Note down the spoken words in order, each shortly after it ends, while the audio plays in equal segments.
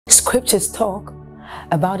Scriptures talk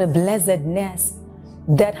about a blessedness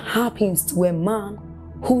that happens to a man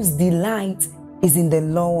whose delight is in the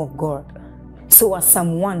law of God. So as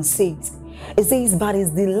Psalm 1 says, it says, but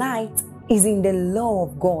his delight is in the law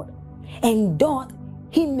of God, and doth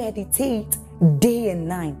he meditate day and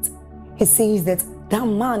night. He says that that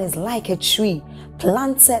man is like a tree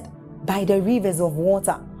planted by the rivers of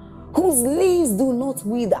water, whose leaves do not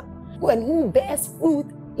wither, and who bears fruit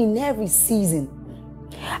in every season.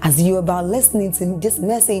 As you're about listening to this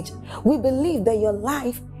message, we believe that your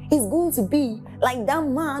life is going to be like that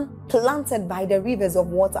man planted by the rivers of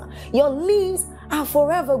water. Your leaves are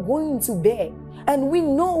forever going to bear. And we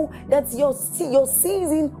know that your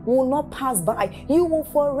season will not pass by. You will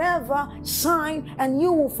forever shine and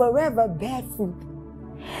you will forever bear fruit.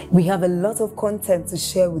 We have a lot of content to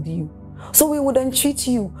share with you. So we would entreat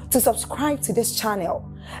you to subscribe to this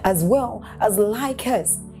channel, as well as like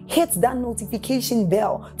us. Hit that notification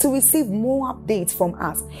bell to receive more updates from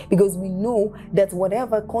us, because we know that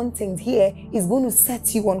whatever content here is going to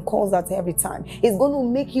set you on course at every time. It's going to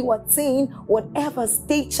make you attain whatever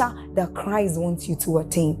stature that Christ wants you to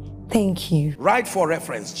attain. Thank you. Right, for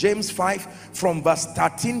reference, James 5 from verse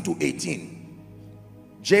 13 to 18.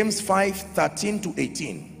 James 5, 13 to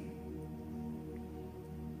 18.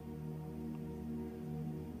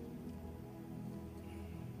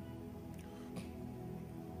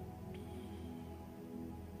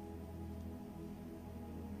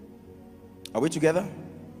 Are we together?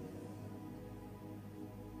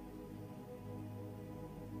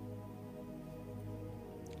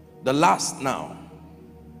 The last now.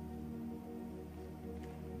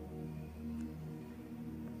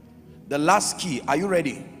 The last key. Are you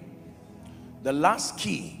ready? The last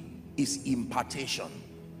key is impartation.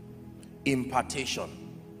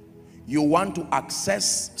 Impartation. You want to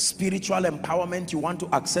access spiritual empowerment, you want to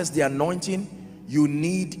access the anointing, you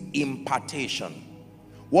need impartation.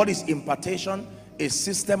 What is impartation? A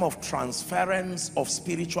system of transference of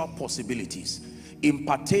spiritual possibilities.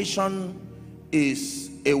 Impartation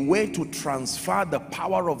is a way to transfer the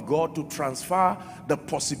power of God, to transfer the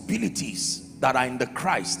possibilities that are in the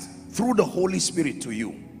Christ through the Holy Spirit to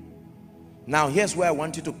you. Now here's where I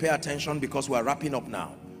want you to pay attention, because we're wrapping up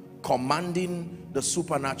now. Commanding the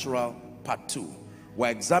supernatural, part 2.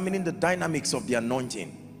 We're examining the dynamics of the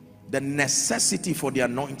anointing, the necessity for the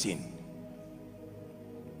anointing.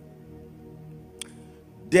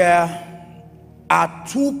 There are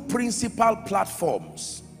two principal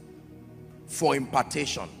platforms for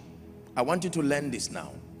impartation. I want you to learn this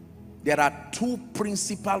now. There are two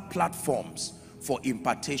principal platforms for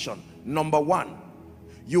impartation. Number one,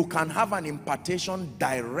 you can have an impartation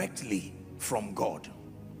directly from God.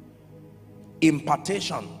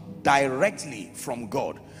 Impartation directly from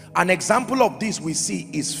God. An example of this we see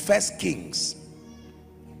is 1 Kings.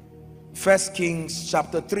 1 Kings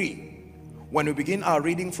chapter 3. When we begin our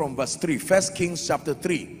reading from verse 3, 1 Kings chapter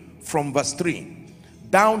 3, from verse 3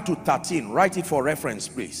 down to 13. Write it for reference,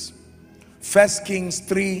 please. 1 Kings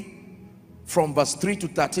 3, from verse 3 to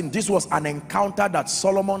 13. This was an encounter that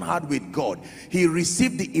Solomon had with God. He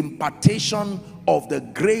received the impartation of the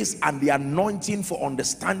grace and the anointing for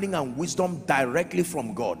understanding and wisdom directly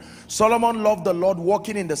from God. Solomon loved the Lord,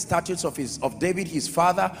 walking in the statutes of David his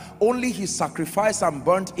father. Only he sacrificed and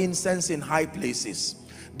burnt incense in high places.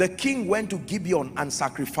 The king went to Gibeon and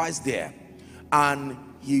sacrificed there, and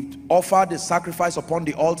he offered the sacrifice upon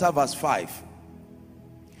the altar. Verse 5,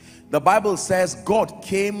 the Bible says God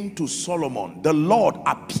came to Solomon. The Lord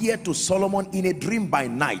appeared to Solomon in a dream by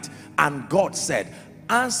night, and God said,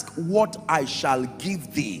 ask what I shall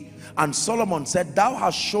give thee. And Solomon said, thou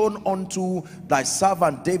hast shown unto thy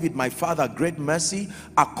servant David my father great mercy,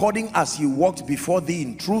 according as he walked before thee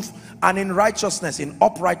in truth and in righteousness, in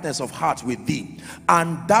uprightness of heart with thee.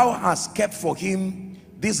 And thou hast kept for him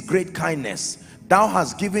this great kindness. Thou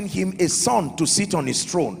hast given him a son to sit on his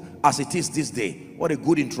throne, as it is this day. What a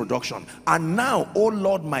good introduction. And now, O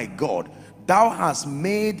Lord my God, thou hast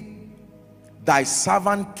made thy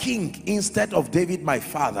servant king instead of David my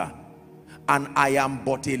father, and I am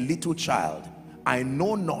but a little child. I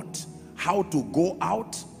know not how to go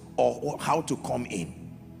out or how to come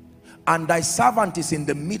in. And thy servant is in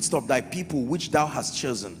the midst of thy people which thou hast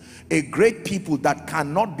chosen, a great people that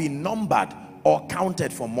cannot be numbered or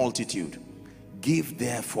counted for multitude. Give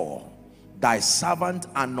therefore thy servant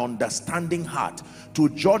an understanding heart to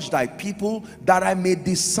judge thy people, that I may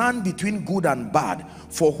discern between good and bad.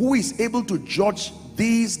 For who is able to judge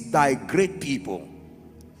these thy great people?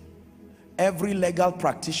 Every legal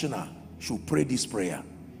practitioner should pray this prayer.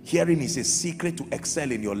 Hearing is a secret to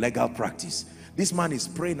excel in your legal practice. This man is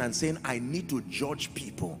praying and saying, I need to judge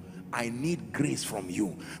people. I need grace from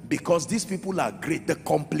you, because these people are great. The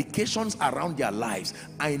complications around their lives,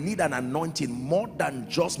 I need an anointing more than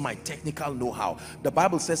just my technical know-how. The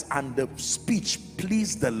Bible says, and the speech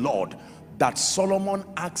pleased the Lord, that Solomon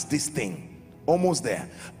asked this thing. Almost there.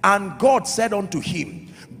 And God said unto him,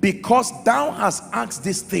 because thou hast asked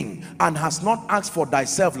this thing, and hast not asked for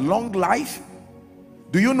thyself long life.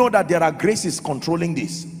 Do you know that there are graces controlling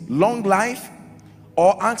this? Long life,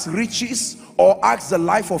 or ask riches, or ask the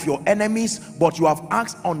life of your enemies, but you have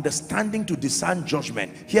asked understanding to discern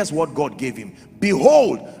judgment. Here's what God gave him.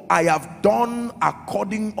 Behold, I have done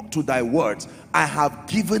according to thy words. I have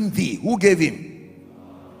given thee. Who gave him?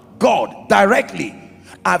 God, directly.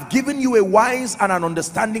 I've given you a wise and an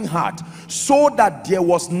understanding heart, so that there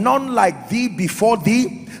was none like thee before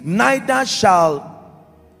thee, neither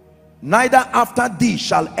after thee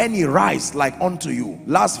shall any rise like unto you.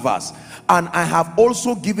 Last verse. And I have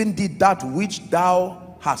also given thee that which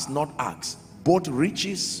thou hast not asked, both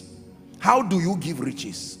riches. How do you give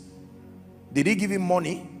riches? Did he give him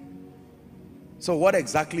money? So what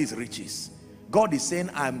exactly is riches? God is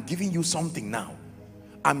saying, I'm giving you something now.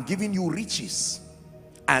 I'm giving you riches.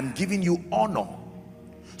 I'm giving you honor,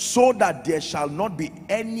 so that there shall not be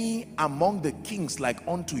any among the kings like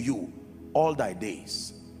unto you all thy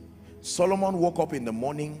days. Solomon woke up in the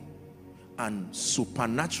morning, and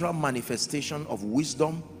supernatural manifestation of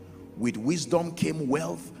wisdom. With wisdom came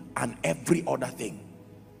wealth and every other thing.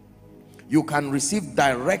 You can receive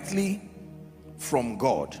directly from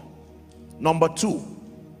God. Number two,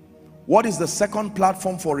 what is the second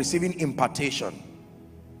platform for receiving impartation?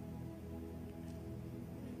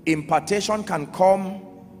 Impartation can come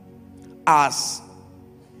as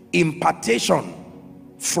impartation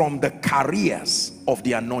from the carriers of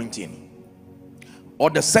the anointing. Or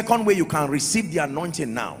the second way you can receive the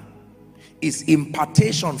anointing now is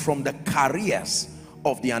impartation from the carriers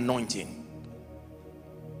of the anointing.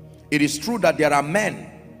 It is true that there are men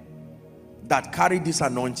that carry this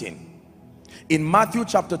anointing. In Matthew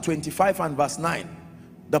chapter 25 and verse 9,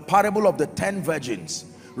 the parable of the 10 virgins.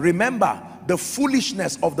 Remember the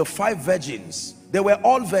foolishness of the 5 virgins. They were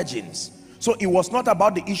all virgins. So it was not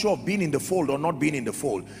about the issue of being in the fold or not being in the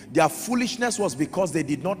fold. Their foolishness was because they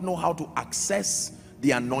did not know how to access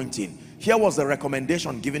the anointing. Here was the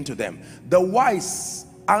recommendation given to them. The wise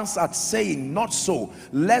answered, saying, not so,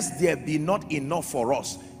 lest there be not enough for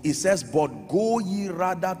us. It says, but go ye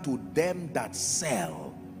rather to them that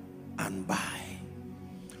sell and buy.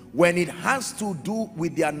 When it has to do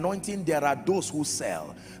with the anointing, there are those who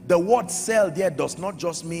sell. The word sell there does not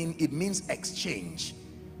just mean, it means exchange.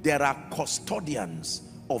 There are custodians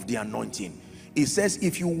of the anointing. It says,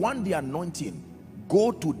 if you want the anointing,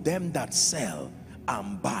 go to them that sell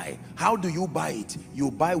and buy. How do you buy it?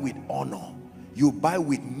 You buy with honor. You buy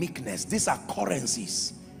with meekness. These are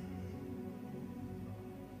currencies.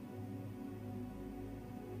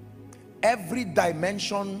 Every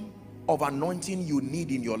dimension of anointing you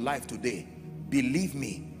need in your life today, believe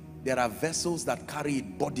me, there are vessels that carry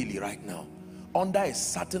it bodily right now. Under a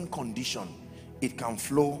certain condition, it can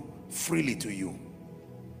flow freely to you.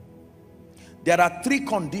 There are 3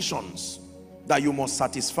 conditions that you must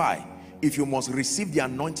satisfy if you must receive the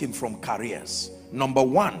anointing from carriers. Number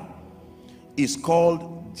 1 is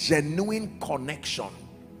called genuine connection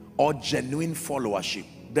or genuine followership.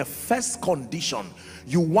 The first condition,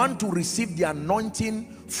 you want to receive the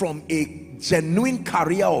anointing from a genuine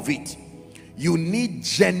carrier of it, you need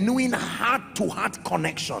genuine heart-to-heart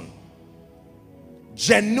connection,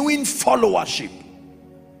 genuine followership.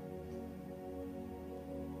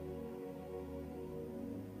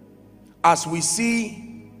 As we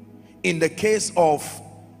see in the case of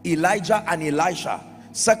Elijah and Elisha,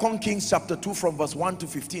 2 Kings chapter 2 from verse 1 to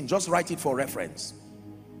 15, just write it for reference.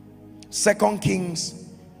 2 Kings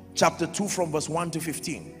chapter 2 from verse 1 to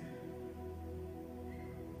 15.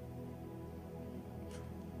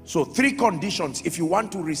 So 3 conditions if you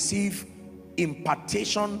want to receive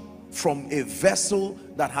impartation from a vessel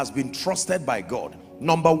that has been trusted by God.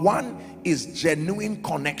 Number 1 is genuine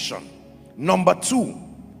connection. Number 2,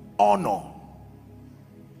 honor.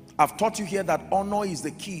 I've taught you here that honor is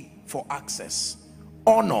the key for access.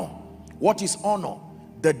 Honor. What is honor?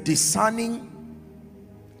 The discerning,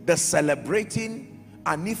 the celebrating,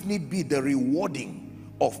 and if need be, the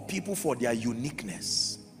rewarding of people for their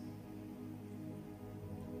uniqueness.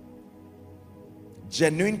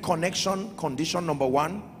 Genuine connection, condition number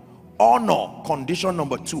 1. Honor, condition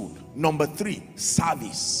number 2. Number 3,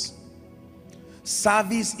 service.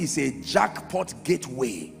 Service is a jackpot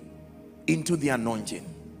gateway into the anointing.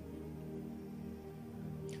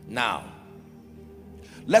 Now,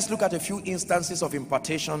 let's look at a few instances of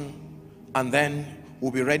impartation, and then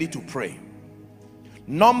we'll be ready to pray.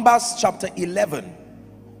 Numbers chapter 11,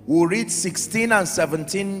 we'll read 16 and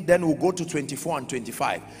 17, then we'll go to 24 and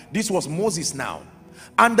 25. This was Moses now.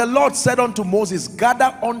 And the Lord said unto Moses,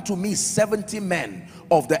 gather unto me 70 men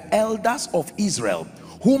of the elders of Israel,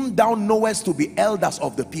 whom thou knowest to be elders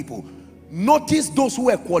of the people. Notice those who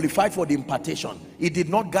were qualified for the impartation. He did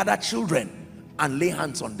not gather children and lay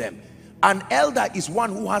hands on them. An elder is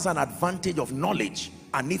one who has an advantage of knowledge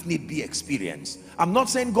and, if need be, experience. I'm not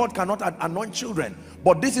saying God cannot anoint children,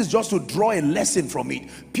 but this is just to draw a lesson from it.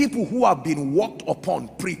 People who have been worked upon,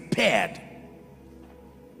 prepared,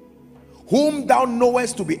 whom thou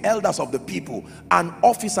knowest to be elders of the people and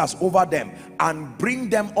officers over them, and bring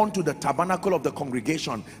them unto the tabernacle of the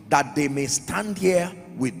congregation, that they may stand here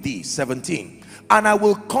with thee. 17. And I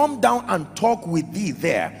will come down and talk with thee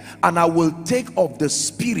there, and I will take of the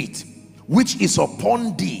spirit which is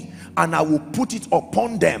upon thee, and I will put it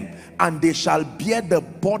upon them, and they shall bear the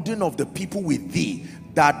burden of the people with thee,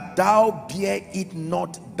 that thou bear it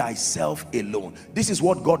not thyself alone. This is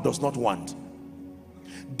what God does not want.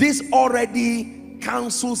 This already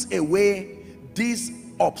cancels away this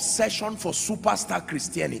obsession for superstar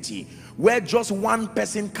Christianity, where just one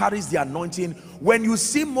person carries the anointing. When you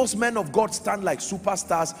see most men of God stand like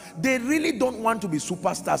superstars, they really don't want to be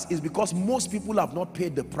superstars. It's because most people have not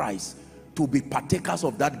paid the price to be partakers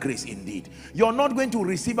of that grace indeed. You're not going to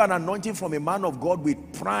receive an anointing from a man of God with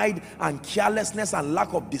pride and carelessness and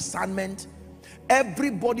lack of discernment.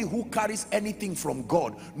 Everybody who carries anything from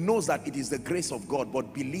God knows that it is the grace of God,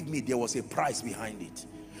 but believe me, there was a price behind it.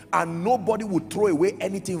 And nobody would throw away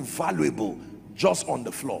anything valuable just on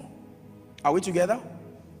the floor. Are we together?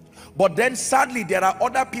 But then sadly, there are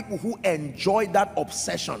other people who enjoy that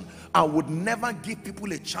obsession and would never give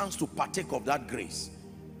people a chance to partake of that grace.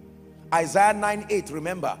 Isaiah 9:8,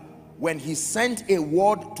 remember, when he sent a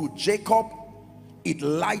word to Jacob, it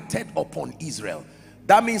lighted upon Israel.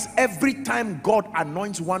 That means every time God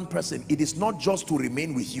anoints one person, it is not just to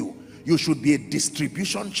remain with you. You should be a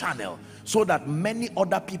distribution channel so that many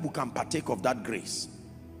other people can partake of that grace.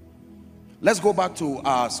 Let's go back to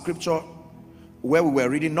our scripture where we were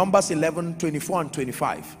reading Numbers 11, 24 and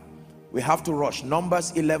 25. We have to rush.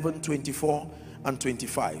 Numbers 11, 24 and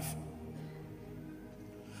 25.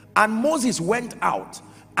 And Moses went out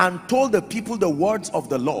and told the people the words of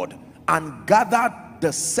the Lord, and gathered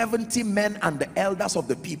the 70 men and the elders of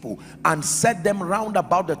the people, and set them round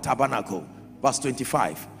about the tabernacle. Verse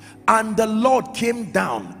 25. And the Lord came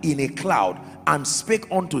down in a cloud and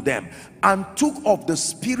spake unto them, and took of the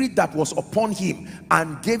spirit that was upon him,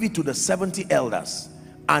 and gave it to the 70 elders.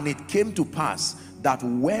 And it came to pass that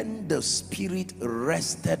when the spirit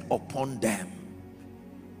rested upon them,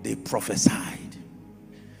 they prophesied.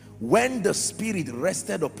 When the spirit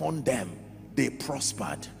rested upon them, they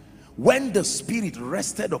prospered. When the spirit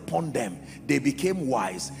rested upon them, they became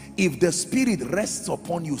wise. If the spirit rests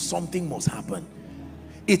upon you, something must happen.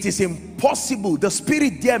 It is impossible. The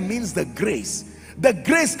spirit there means the grace. The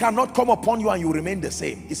grace cannot come upon you and you remain the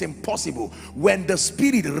same. It's impossible. When the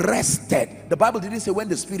spirit rested, the Bible didn't say when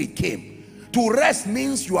the spirit came. To rest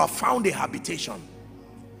means you have found a habitation.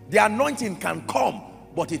 The anointing can come,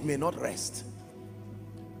 but it may not rest.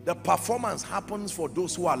 The performance happens for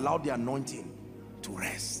those who allow the anointing to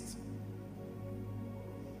rest.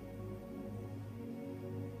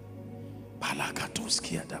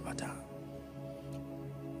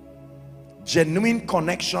 Genuine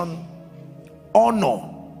connection, honor,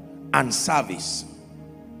 and service.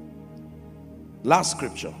 Last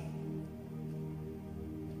scripture.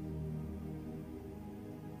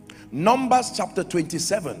 Numbers chapter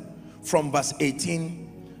 27 from verse 18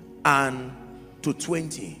 and to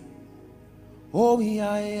 20. Oh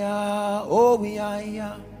yeah, yeah, oh yeah,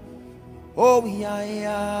 yeah, oh yeah,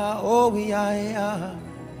 yeah, oh yeah, yeah,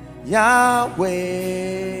 Yahweh,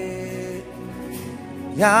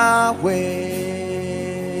 Yahweh,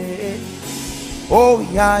 oh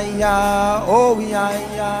yeah, yeah, oh yeah,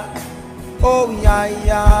 yeah, oh yeah,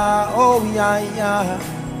 yeah, oh yeah, yeah,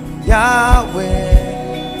 Yahweh.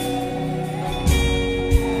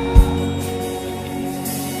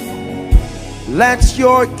 Let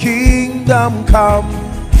your kingdom come,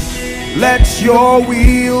 let your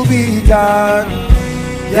will be done,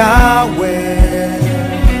 Yahweh,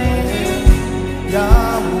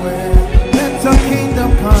 Yahweh. Let your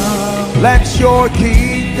kingdom come, let your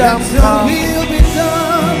kingdom come, let your will be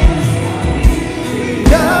done,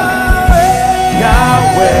 Yahweh,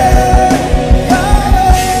 Yahweh,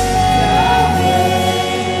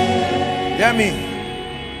 Yahweh. Hear me.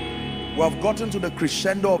 We have gotten to the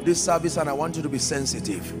crescendo of this service, and I want you to be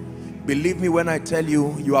sensitive. Believe me when I tell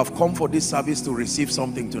you, you have come for this service to receive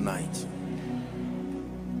something tonight.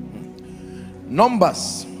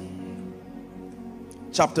 Numbers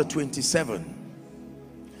chapter 27.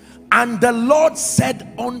 And the Lord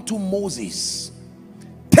said unto Moses,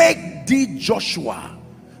 take thee Joshua,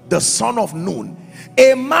 the son of Nun,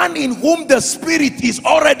 a man in whom the Spirit is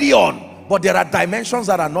already on, but there are dimensions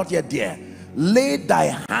that are not yet there. Lay thy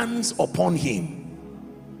hands upon him.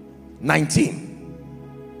 19.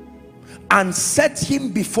 And set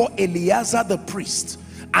him before Eleazar the priest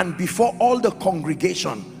and before all the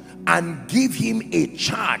congregation, and give him a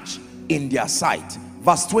charge in their sight.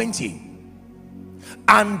 Verse 20.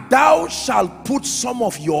 And thou shalt put some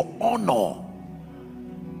of your honor.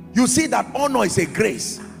 You see that honor is a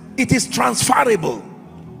grace. It is transferable.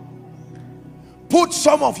 Put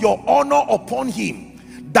some of your honor upon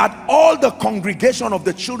him, that all the congregation of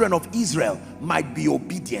the children of Israel might be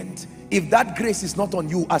obedient. If that grace is not on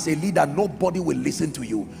you as a leader, nobody will listen to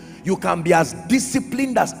you. You can be as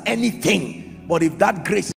disciplined as anything, but if that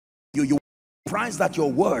grace is on you, you will be surprised that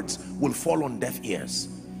your words will fall on deaf ears.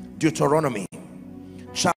 Deuteronomy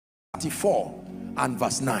chapter 34 and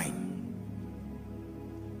verse 9.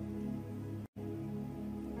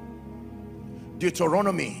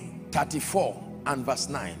 Deuteronomy 34 and verse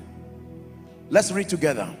 9. Let's read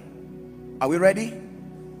together. Are we ready?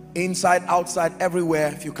 Inside, outside, everywhere.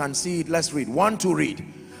 If you can see it, let's read. 1, 2, read.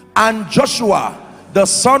 And Joshua the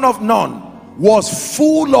son of Nun was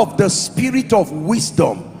full of the spirit of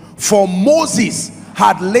wisdom, for Moses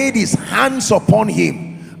had laid his hands upon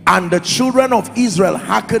him, and the children of Israel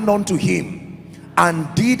hearkened unto him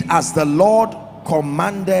and did as the Lord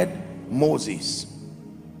commanded Moses.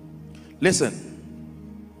 Listen,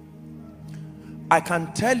 I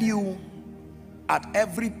can tell you at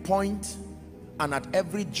every point and at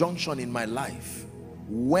every junction in my life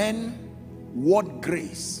when, what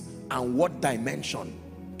grace and what dimension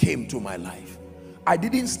came to my life. I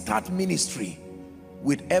didn't start ministry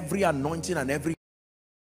with every anointing and every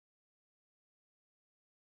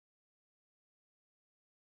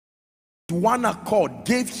one accord,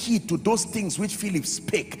 gave heed to those things which Philip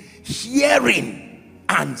spake, hearing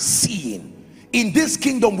and seeing. In this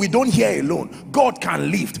kingdom, we don't hear alone. God can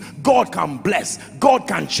lift, God can bless, God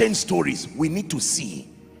can change stories. We need to see.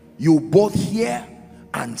 You both hear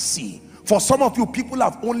and see. For some of you, people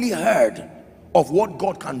have only heard of what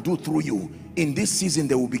God can do through you. In this season,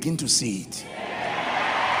 they will begin to see it.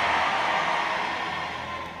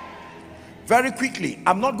 Very quickly,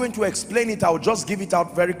 I'm not going to explain it. I'll just give it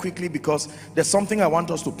out very quickly because there's something I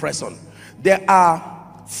want us to press on. There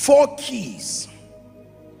are 4 keys.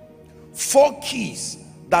 4 keys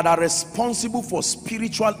that are responsible for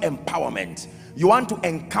spiritual empowerment. You want to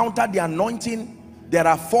encounter the anointing? There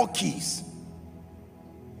are 4 keys.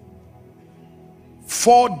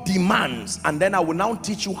 4 demands, and then I will now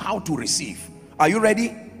teach you how to receive. Are you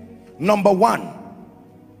ready? Number 1,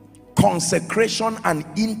 consecration and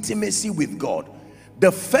intimacy with God. The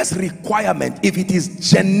first requirement, if it is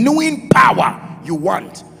genuine power you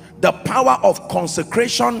want, the power of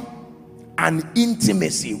consecration and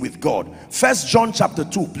intimacy with God. 1 John chapter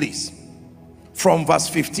 2, please, from verse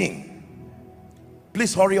 15.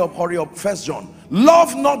 Please hurry up, hurry up. 1 John.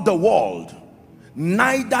 Love not the world,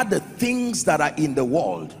 neither the things that are in the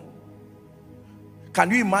world. Can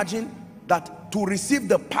you imagine that to receive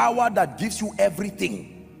the power that gives you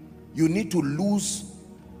everything, you need to lose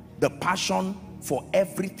the passion for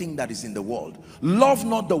everything that is in the world? Love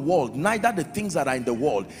not the world, neither the things that are in the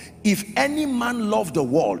world. If any man love the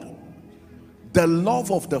world, the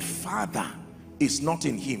love of the Father is not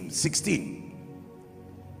in him. 16.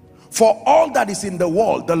 For all that is in the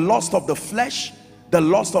world, the lust of the flesh, the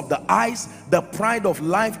lust of the eyes, the pride of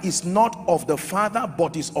life, is not of the Father,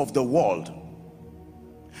 but is of the world.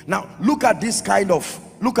 Now look at this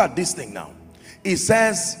look at this thing now. It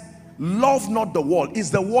says, love not the world. Is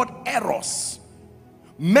the word eros.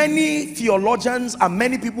 Many theologians and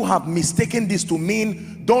many people have mistaken this to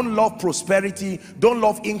mean don't love prosperity, don't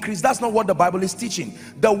love increase. That's not what the Bible is teaching.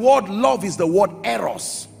 The word love is the word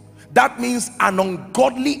eros. That means an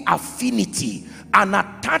ungodly affinity, an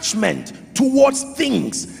attachment towards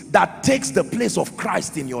things that takes the place of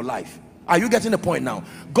Christ in your life. Are you getting the point now?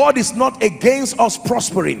 God is not against us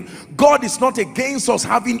prospering. God is not against us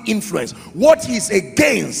having influence. What he is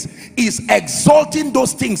against is exalting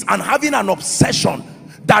those things and having an obsession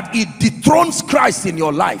that it dethrones Christ in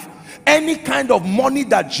your life. Any kind of money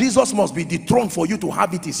that Jesus must be dethroned for you to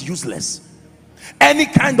have it is useless. Any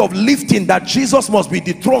kind of lifting that Jesus must be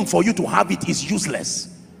dethroned for you to have it is useless.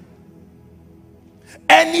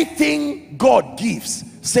 Anything God gives,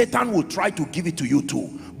 Satan will try to give it to you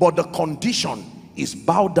too, but the condition is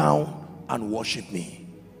bow down and worship me.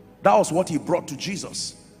 That was what he brought to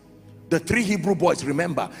Jesus. The 3 Hebrew boys,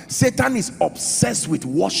 remember, Satan is obsessed with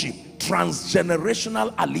worship,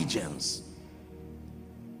 transgenerational allegiance.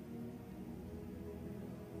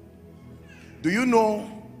 Do you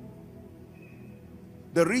know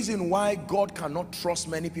the reason why God cannot trust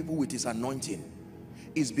many people with his anointing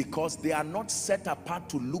is because they are not set apart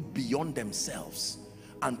to look beyond themselves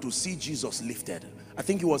and to see Jesus lifted. I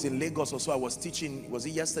think it was in Lagos or so. I was teaching, was it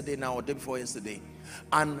yesterday now or day before yesterday?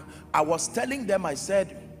 And I was telling them, I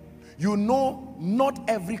said, you know, not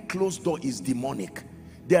every closed door is demonic.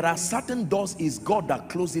 There are certain doors is God that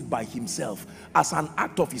closed it by himself as an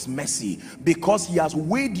act of his mercy, because he has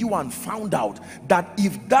weighed you and found out that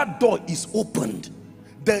if that door is opened,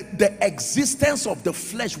 the existence of the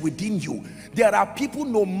flesh within you, there are people,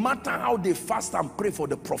 no matter how they fast and pray for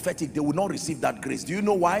the prophetic, they will not receive that grace. Do you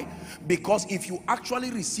know why? Because if you actually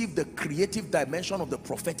receive the creative dimension of the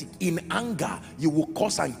prophetic in anger, you will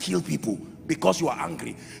curse and kill people because you are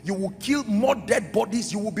angry. You will kill more dead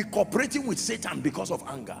bodies. You will be cooperating with Satan because of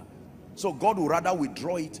anger. So God will rather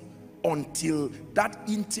withdraw it until that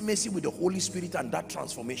intimacy with the Holy Spirit and that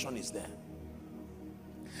transformation is there.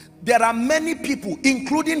 There are many people,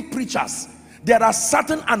 including preachers, there are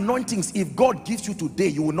certain anointings, if God gives you today,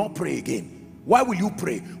 you will not pray again. Why will you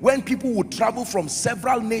pray? When people will travel from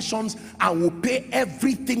several nations and will pay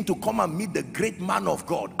everything to come and meet the great man of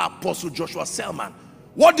God, Apostle Joshua Selman.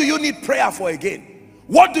 What do you need prayer for again?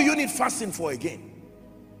 What do you need fasting for again?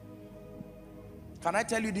 Can I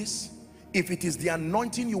tell you this? If it is the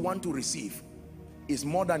anointing you want to receive, it's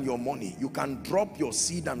more than your money. You can drop your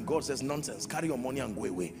seed and God says, nonsense, carry your money and go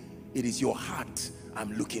away. It is your heart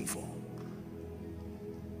I'm looking for.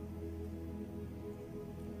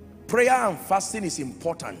 Prayer and fasting is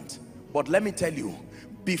important, but let me tell you,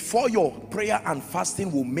 before your prayer and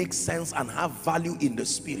fasting will make sense and have value in the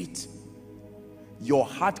spirit, your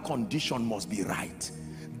heart condition must be right.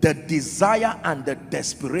 The desire and the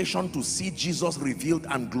desperation to see Jesus revealed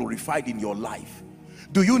and glorified in your life.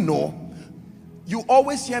 Do you know, you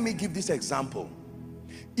always hear me give this example.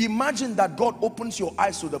 Imagine that God opens your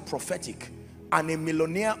eyes to the prophetic and a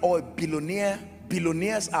millionaire or a billionaire,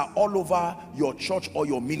 billionaires are all over your church or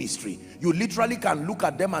your ministry. You literally can look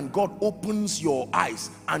at them and God opens your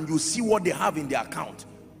eyes and you see what they have in their account.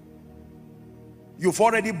 You've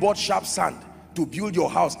already bought sharp sand to build your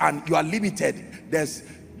house and you are limited.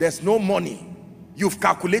 There's no money. You've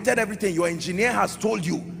calculated everything. Your engineer has told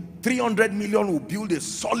you 300 million will build a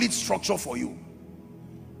solid structure for you.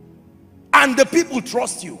 And the people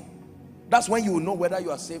trust you. That's when you will know whether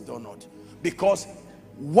you are saved or not. Because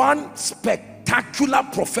one spectacular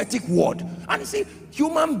prophetic word, and you see,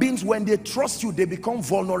 human beings, when they trust you, they become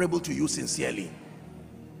vulnerable to you sincerely.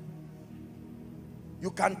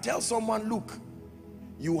 You can tell someone, look,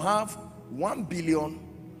 you have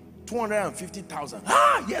 1,250,000.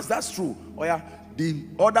 Ah, yes, that's true. Oh yeah, the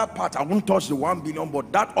other part, I won't touch the 1 billion, but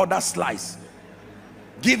that other slice,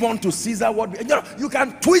 give unto Caesar what, you know, you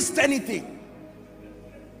can twist anything.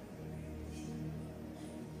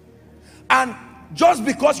 And just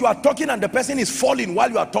because you are talking and the person is falling while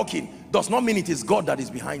you are talking does not mean it is God that is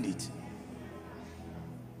behind it.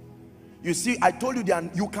 You see, I told you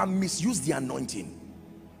that you can misuse the anointing.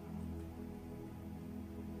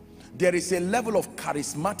 There is a level of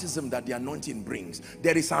charismatism that the anointing brings.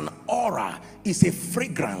 There is an aura, it's a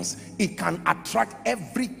fragrance. It can attract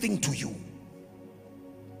everything to you.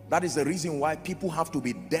 That is the reason why people have to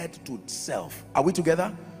be dead to self. Are we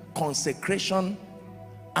together? Consecration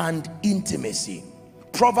and intimacy.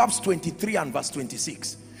 Proverbs 23 and verse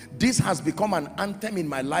 26. This has become an anthem in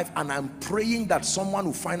my life, and I'm praying that someone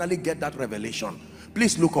will finally get that revelation.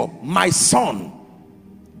 Please look up. My son,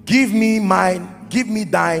 give me mine, give me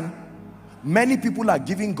thine. Many people are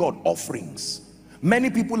giving God offerings. Many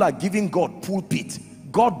people are giving God pulpit.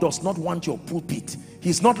 God does not want your pulpit.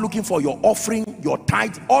 He's not looking for your offering, your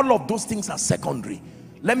tithe. All of those things are secondary.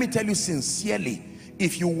 Let me tell you sincerely,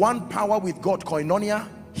 if you want power with God, koinonia,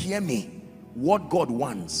 hear me. What God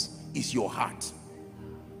wants is your heart.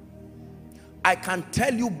 I can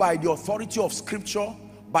tell you by the authority of scripture,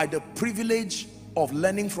 by the privilege of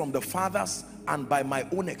learning from the fathers, and by my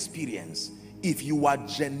own experience, if you are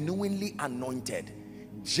genuinely anointed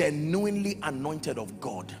of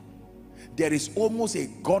God, there is almost a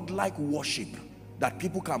godlike worship that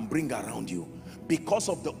people can bring around you because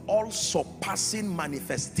of the all-surpassing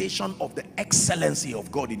manifestation of the excellency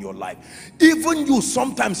of God in your life. Even you,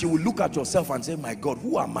 sometimes you will look at yourself and say, my God,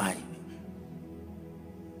 who am I?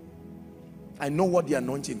 I know what the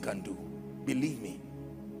anointing can do, believe me.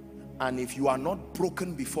 And if you are not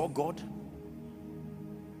broken before God,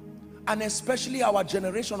 and especially our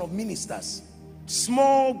generation of ministers,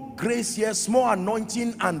 Small grace here, small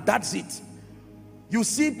anointing, and that's it. You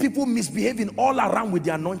see people misbehaving all around with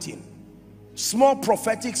the anointing. Small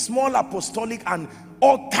prophetic, small apostolic, and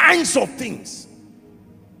all kinds of things.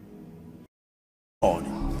 God,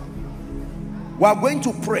 we are going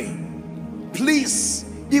to pray. Please,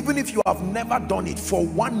 even if you have never done it, for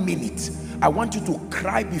 1 minute, I want you to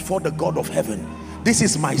cry before the God of heaven. This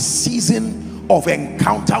is my season of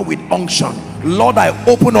encounter with unction. Lord, I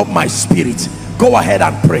open up my spirit. Go ahead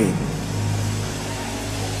and pray.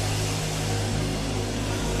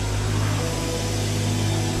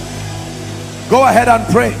 Go ahead and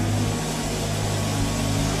pray.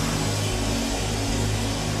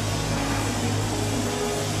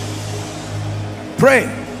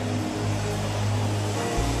 Pray.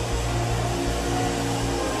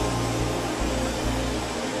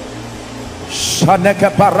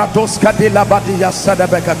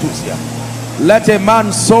 Let a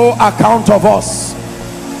man so account of us,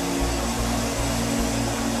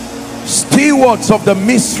 stewards of the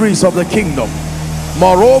mysteries of the kingdom.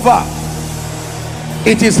 Moreover,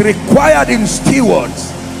 it is required in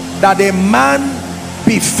stewards that a man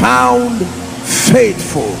be found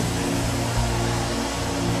faithful.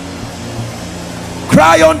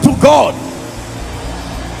 Cry unto God.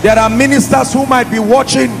 There are ministers who might be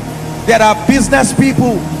watching. There are business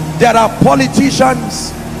people. There are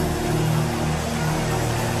politicians.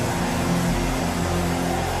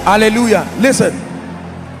 Hallelujah. Listen.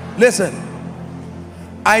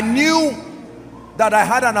 I knew that I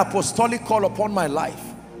had an apostolic call upon my life,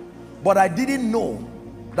 but I didn't know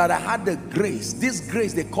that I had the grace. This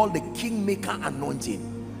grace they call the kingmaker anointing.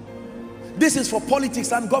 This is for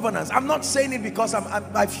politics and governance. I'm not saying it because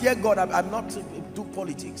I fear God. I'm not do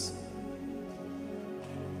politics.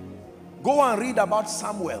 Go and read about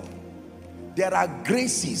Samuel. There are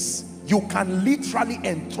graces. You can literally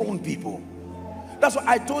enthrone people. That's what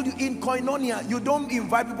I told you in Koinonia. You don't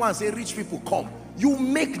invite people and say, rich people, come. You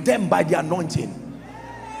make them by the anointing.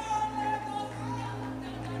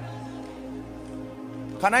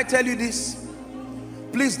 Can I tell you this?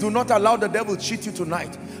 Please do not allow the devil to cheat you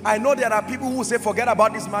tonight. I know there are people who say, forget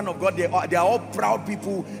about this man of God. They are all proud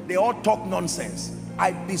people. They all talk nonsense.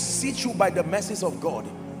 I beseech you by the mercies of God.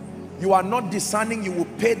 You are not discerning. You will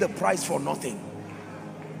pay the price for nothing.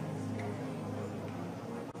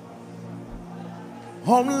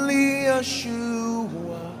 Only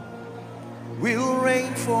Yeshua will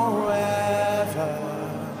reign forever.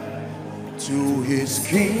 To his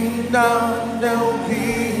kingdom there'll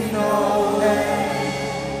be no end.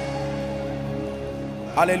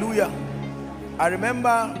 Hallelujah. I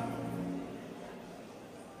remember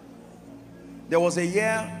there was a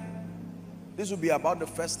year, this will be about the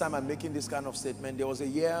first time I'm making this kind of statement. There was a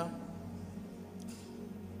year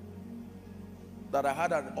that I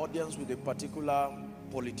had an audience with a particular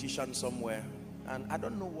politician somewhere, and I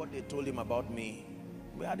don't know what they told him about me.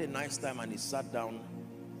 We had a nice time and he sat down.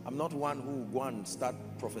 I'm not one who will go and start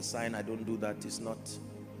prophesying. I don't do that. It's not.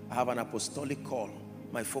 I have an apostolic call.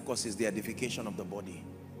 My focus is the edification of the body.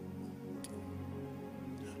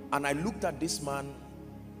 And I looked at this man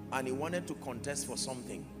and he wanted to contest for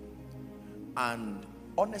something. And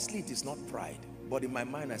honestly, it is not pride. But in my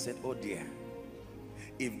mind, I said, oh dear.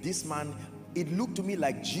 If this man, it looked to me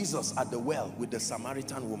like Jesus at the well with the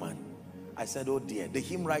Samaritan woman. I said, oh dear. The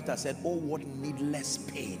hymn writer said, oh, what needless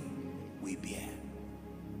pain we bear.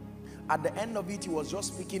 At the end of it, he was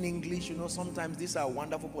just speaking English. You know, sometimes these are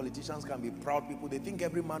wonderful politicians, can be proud people. They think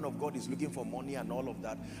every man of God is looking for money and all of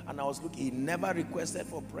that. And I was looking, he never requested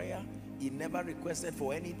for prayer. He never requested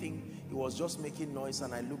for anything. He was just making noise,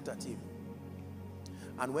 and I looked at him.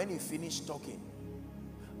 And when he finished talking,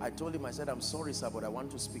 I told him, I said, I'm sorry, sir, but I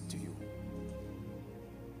want to speak to you.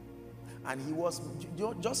 And he was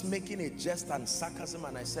just making a jest and sarcasm,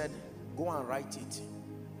 and I said, go and write it.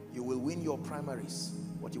 You will win your primaries,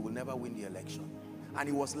 but you will never win the election. And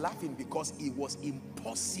he was laughing because it was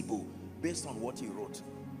impossible based on what he wrote.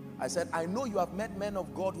 I said, I know you have met men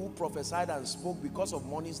of God who prophesied and spoke because of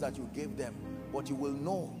monies that you gave them, but you will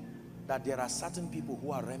know that there are certain people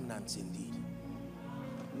who are remnants indeed.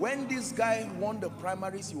 When this guy won the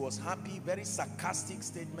primaries, he was happy, very sarcastic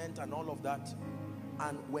statement and all of that.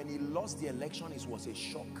 And when he lost the election, it was a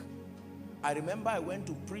shock. I remember I went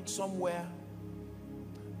to preach somewhere,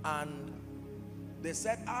 and they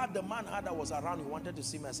said, the man that was around, he wanted to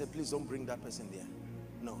see me. I said, please don't bring that person there.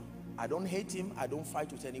 No, I don't hate him. I don't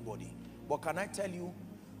fight with anybody. But can I tell you,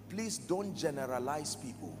 please don't generalize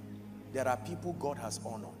people. There are people God has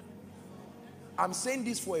honored. I'm saying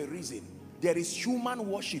this for a reason. There is human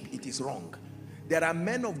worship. It is wrong. There are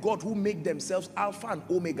men of God who make themselves Alpha and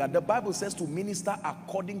Omega. The Bible says to minister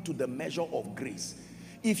according to the measure of grace.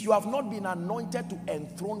 If you have not been anointed to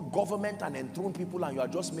enthrone government and enthrone people and you are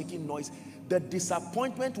just making noise, the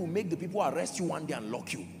disappointment will make the people arrest you one day and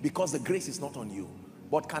lock you because the grace is not on you.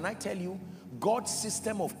 But can I tell you, God's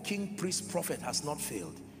system of king, priest, prophet has not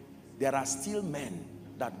failed. There are still men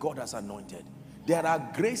that God has anointed. There are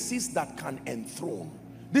graces that can enthrone.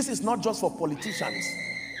 This is not just for politicians.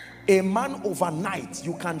 A man overnight,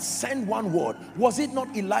 you can send one word. Was it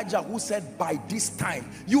not Elijah who said, by this time?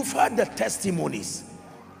 You've heard the testimonies.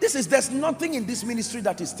 There's nothing in this ministry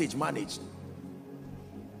that is stage managed.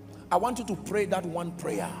 I want you to pray that one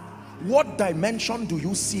prayer. What dimension do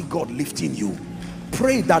you see God lifting you?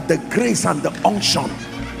 Pray that the grace and the unction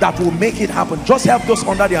that will make it happen. Just help those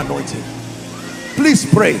under the anointing. Please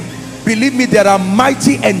pray. Believe me, there are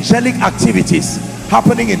mighty angelic activities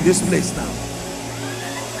happening in this place now.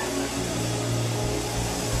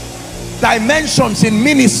 Dimensions in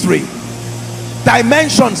ministry,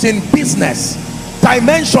 dimensions in business,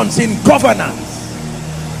 dimensions in governance.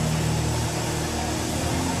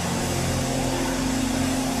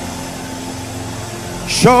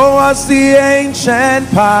 Show us the ancient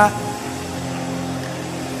path.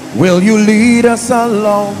 Will you lead us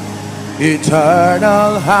along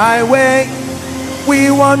eternal highway?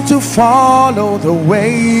 We want to follow the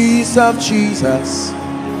ways of Jesus.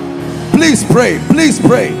 Please pray, please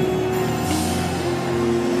pray.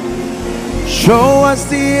 Show us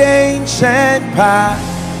the ancient path.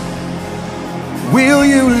 Will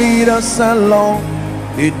you lead us along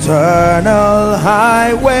eternal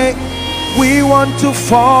highway? We want to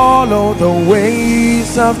follow the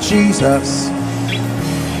ways of Jesus.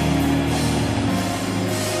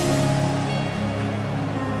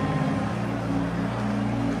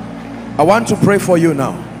 I want to pray for you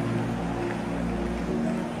now.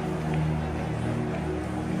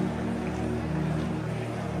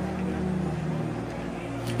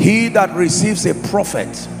 He that receives a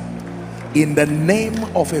prophet in the name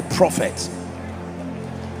of a prophet,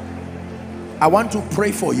 I want to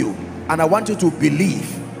pray for you, and I want you to believe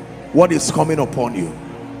what is coming upon you.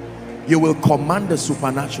 You will command the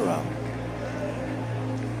supernatural.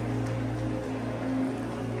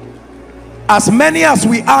 As many as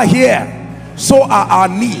we are here, so are our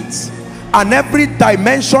needs, and every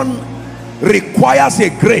dimension requires a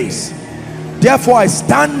grace. Therefore, I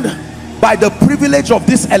stand by the privilege of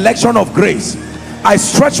this election of grace. I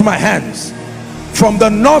stretch my hands from the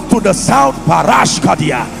north to the south. Parash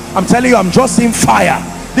Kadia. I'm telling you, I'm just seeing fire.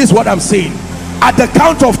 This is what I'm seeing. At the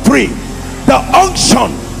count of 3, the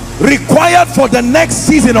unction required for the next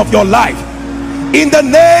season of your life, in the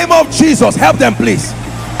name of Jesus, help them please.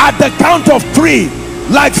 At the count of 3,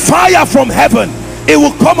 like fire from heaven, it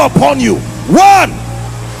will come upon you. 1,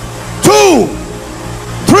 2,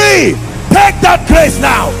 3. Take that grace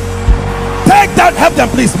now. Take that, help them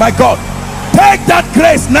please, my God. Take that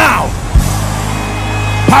grace now.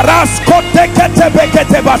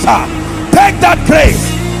 Take that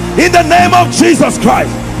grace in the name of Jesus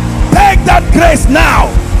Christ. Take that grace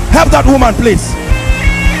now. Help that woman please.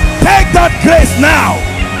 Take that grace now.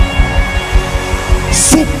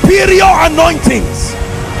 Superior anointings.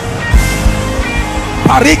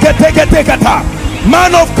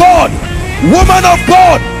 Man of God, woman of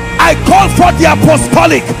God, I call for the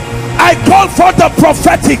apostolic, I call for the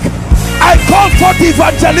prophetic, I call for the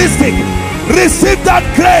evangelistic. Receive that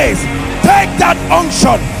grace. Take that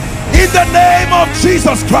unction in the name of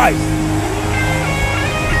Jesus Christ.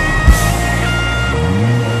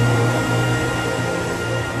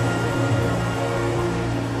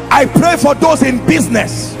 I pray for those in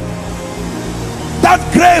business, that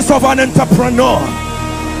grace of an entrepreneur,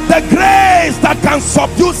 the grace that can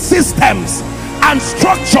subdue systems and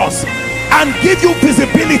structures and give you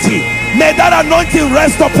visibility. May that anointing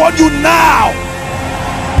rest upon you now.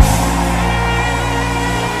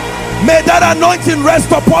 May that anointing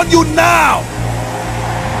rest upon you now.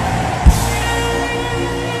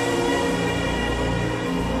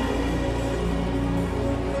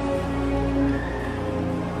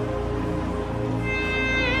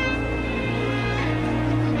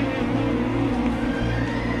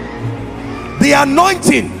 The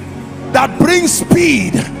anointing that brings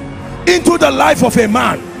speed into the life of a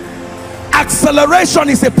man. Acceleration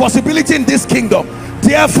is a possibility in this kingdom.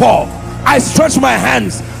 Therefore, I stretch my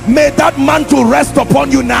hands. May that mantle rest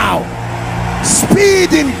upon you now.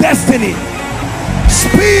 Speed in destiny,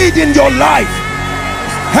 speed in your life.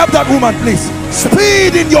 Help that woman please.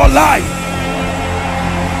 Speed in your life.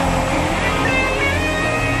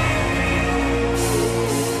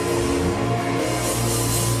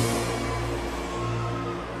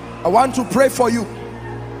 I want to pray for you.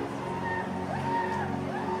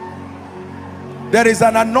 There is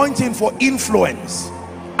an anointing for influence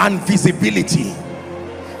and visibility.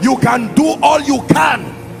 You can do all you can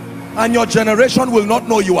and your generation will not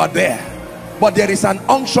know you are there, but there is an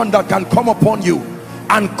unction that can come upon you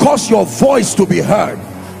and cause your voice to be heard.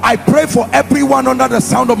 I pray for everyone under the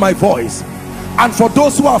sound of my voice, and for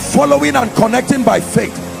those who are following and connecting by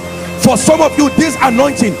faith. For some of you, this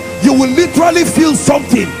anointing, you will literally feel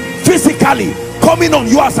something physically coming on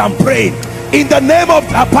you as I'm praying. In the name of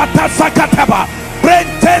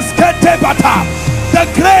the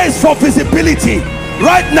grace for visibility,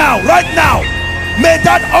 right now, may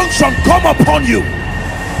that unction come upon you.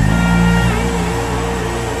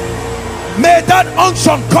 May that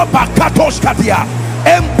unction come back.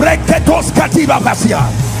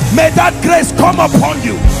 May that grace come upon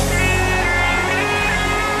you.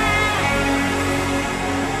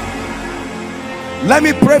 Let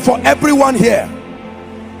me pray for everyone here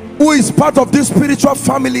who is part of this spiritual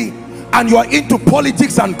family and you are into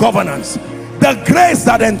politics and governance. The grace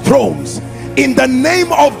that enthrones, in the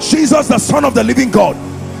name of Jesus, the Son of the living God,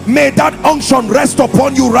 may that unction rest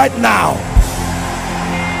upon you right now.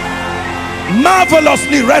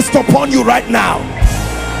 Marvelously rest upon you right now.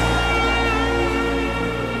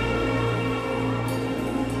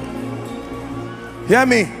 Hear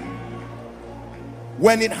me.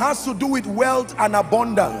 When it has to do with wealth and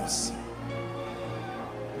abundance,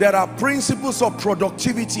 there are principles of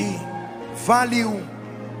productivity, value,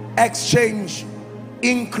 exchange,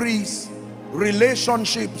 increase,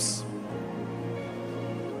 relationships,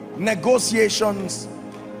 negotiations,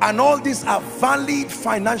 and all these are valid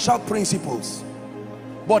financial principles.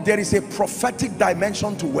 But there is a prophetic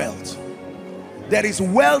dimension to wealth. There is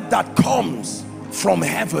wealth that comes from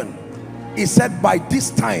heaven. He said, by this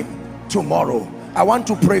time tomorrow. I want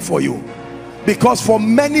to pray for you, because for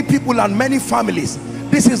many people and many families,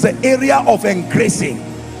 this is the area of engracing.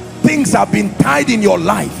 Things have been tied in your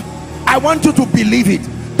life. I want you to believe it.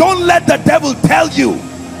 Don't let the devil tell you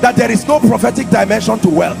that there is no prophetic dimension to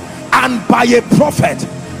wealth. And by a prophet,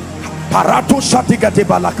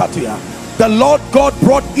 the Lord God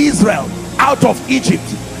brought Israel out of Egypt,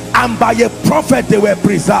 and by a prophet they were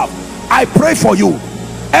preserved. I pray for you,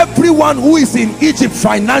 everyone who is in Egypt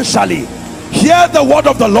financially, hear the word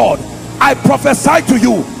of the Lord. I prophesy to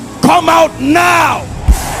you, come out now.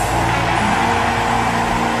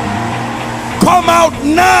 Come out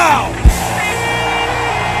now.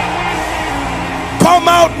 Come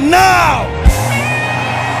out now.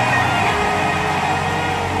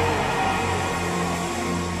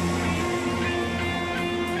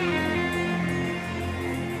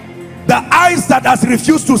 The eyes that has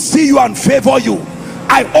refused to see you and favor you,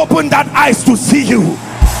 I open that eyes to see you.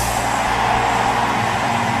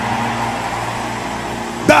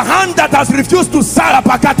 The hand that has refused to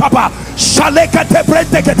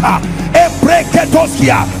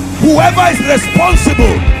whoever is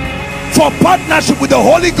responsible for partnership with the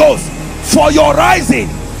Holy Ghost for your rising,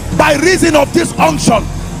 by reason of this unction,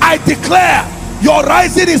 I declare your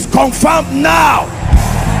rising is confirmed now.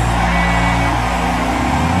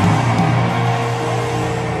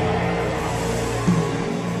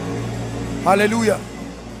 Hallelujah.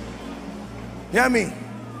 Hear me.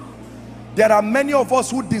 There are many of us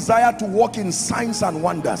who desire to walk in signs and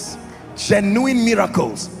wonders, genuine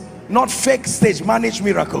miracles, not fake stage managed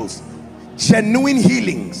miracles, genuine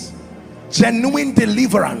healings, genuine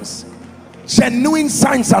deliverance, genuine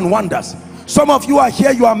signs and wonders. Some of you are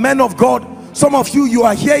here, you are men of God. Some of you, you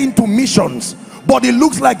are here into missions, but it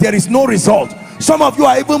looks like there is no result. Some of you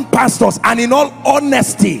are even pastors, and in all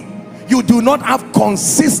honesty, you do not have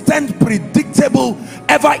consistent, predictable,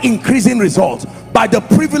 ever increasing results. By the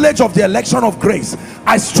privilege of the election of grace,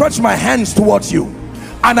 I stretch my hands towards you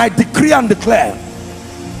and I decree and declare,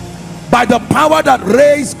 by the power that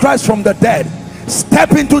raised Christ from the dead,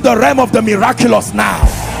 step into the realm of the miraculous now.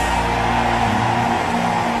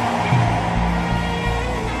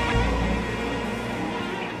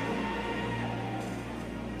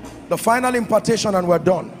 The final impartation and we're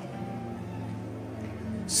done.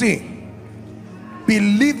 See,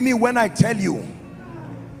 believe me when I tell you,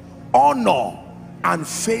 honor and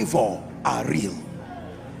favor are real.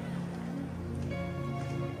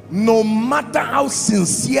 No matter how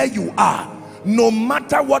sincere you are, no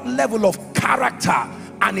matter what level of character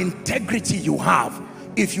and integrity you have,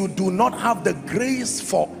 if you do not have the grace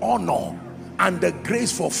for honor and the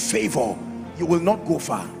grace for favor, you will not go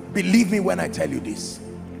far. Believe me when I tell you this.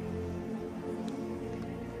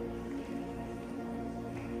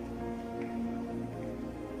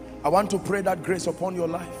 I want to pray that grace upon your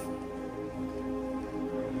life.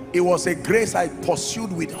 It was a grace I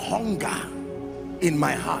pursued with hunger in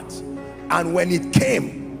my heart, and when it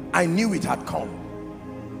came, I knew it had come.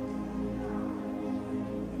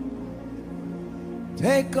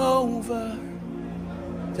 Take over,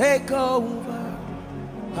 take over.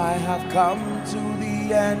 I have come to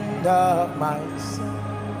the end of myself.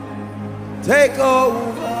 Take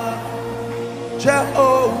over,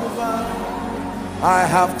 Jehovah. I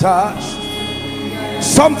have touched.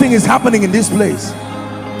 Something is happening in this place.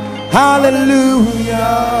 Hallelujah,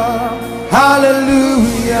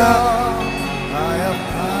 hallelujah. I have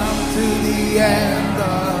come to the end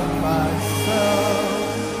of myself.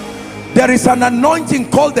 There is an anointing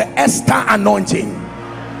called the Esther anointing.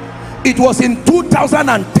 It was in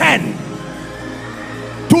 2010,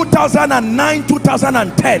 2009,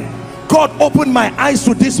 2010. God opened my eyes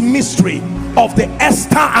to this mystery of the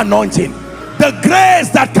Esther anointing. The grace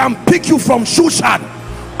that can pick you from Shushan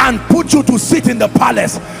and put you to sit in the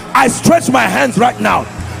palace. I stretch my hands right now.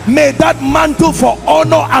 May that mantle for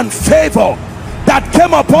honor and favor that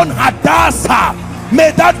came upon Hadassah,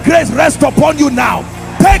 may that grace rest upon you now.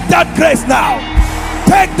 Take that grace now.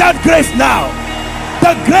 Take that grace now.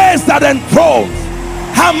 The grace that enthrones.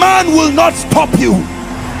 Haman will not stop you.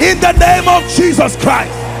 In the name of Jesus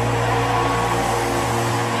Christ.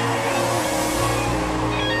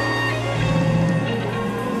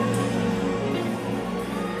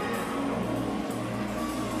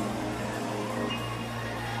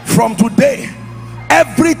 From today,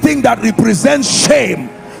 everything that represents shame,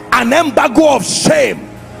 an embargo of shame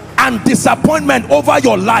and disappointment over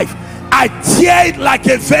your life, I tear it like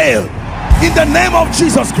a veil in the name of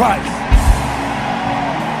Jesus Christ.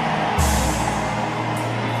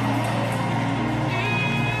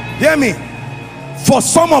 Hear me. For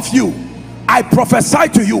some of you, I prophesy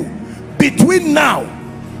to you, between now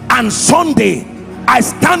and Sunday, I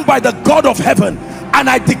stand by the God of heaven and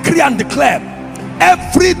I decree and declare,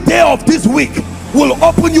 every day of this week will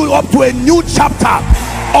open you up to a new chapter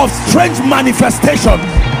of strange manifestation.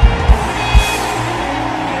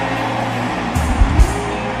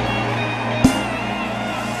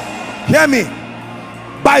 Hear me.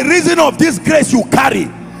 By reason of this grace you carry,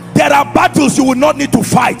 there are battles you will not need to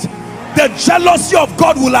fight. The jealousy of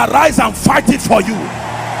God will arise and fight it for you.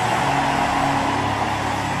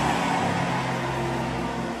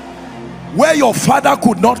 Where your father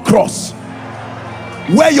could not cross,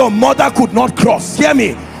 where your mother could not cross, hear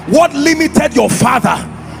me, what limited your father,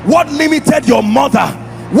 what limited your mother,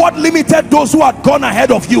 what limited those who had gone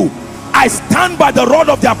ahead of you, I stand by the rod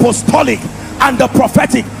of the apostolic and the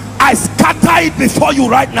prophetic. I scatter it before you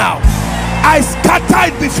right now. I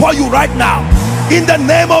scatter it before you right now in the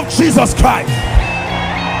name of Jesus Christ.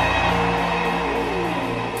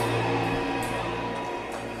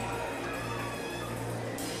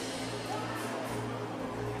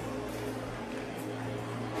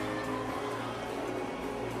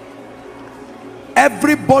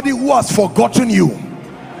 Everybody who has forgotten you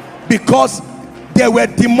because there were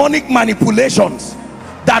demonic manipulations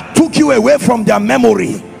that took you away from their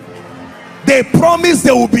memory, they promised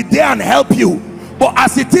they will be there and help you, but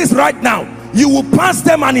as it is right now, you will pass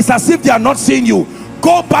them and it's as if they are not seeing you.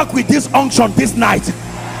 Go back with this unction this night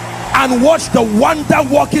and watch the wonder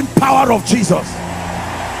working power of Jesus.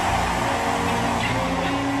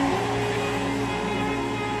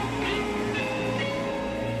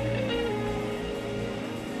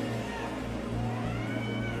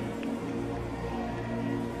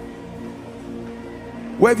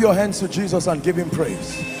 Wave your hands to Jesus and give him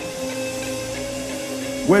praise.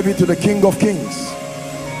 Wave it to the King of Kings.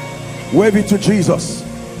 Wave it to Jesus,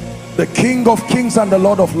 the King of Kings and the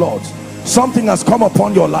Lord of Lords. Something has come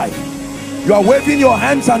upon your life. You are waving your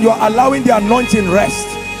hands and you are allowing the anointing rest.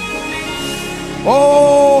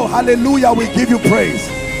 Oh, hallelujah, we give you praise.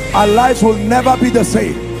 Our lives will never be the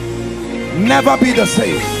same. Never be the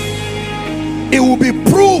same. It will be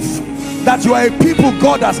proof that you are a people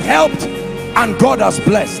God has helped and God has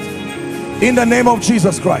blessed. In the name of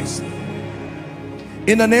Jesus Christ.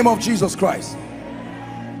 In the name of Jesus Christ.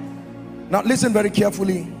 Now listen very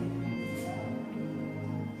carefully.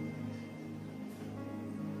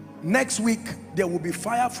 Next week there will be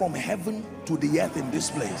fire from heaven to the earth in this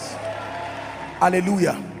place.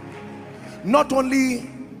 Hallelujah. Not only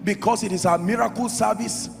because it is our miracle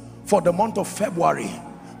service for the month of February,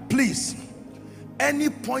 please, any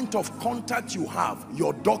point of contact you have,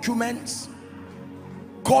 your documents,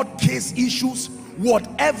 court case issues,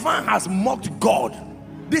 whatever has mocked God,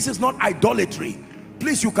 this is not idolatry.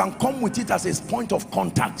 Please, you can come with it as a point of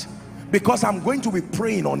contact, because I'm going to be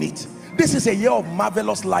praying on it. This is a year of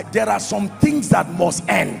marvelous light. There are some things that must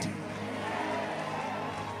end.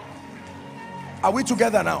 Are we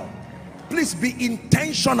together now? Please be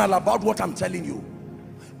intentional about what I'm telling you.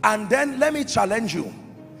 And then let me challenge you.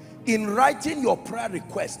 In writing your prayer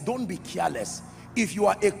request, don't be careless. If you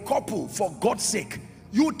are a couple, for God's sake,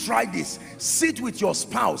 you try this. Sit with your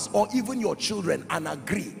spouse or even your children and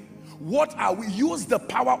agree. What are we? Use the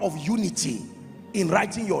power of unity in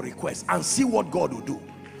writing your request and see what God will do.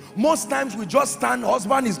 Most times we just stand,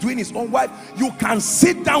 husband is doing his own, wife. You can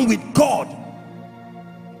sit down with God.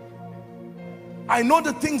 I know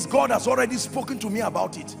the things God has already spoken to me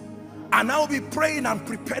about it, and I'll be praying and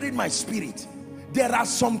preparing my spirit. There are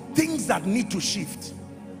some things that need to shift.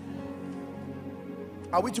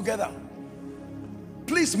 Are we together?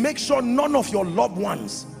 Please make sure none of your loved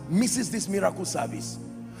ones misses this miracle service.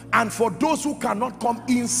 And for those who cannot come,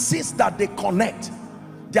 insist that they connect.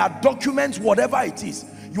 Their documents, whatever it is.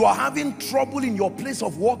 You are having trouble in your place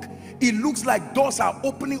of work. It looks like doors are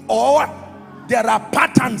opening, or there are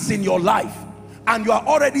patterns in your life and you are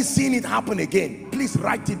already seeing it happen again. Please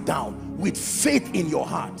write it down with faith in your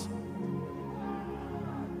heart.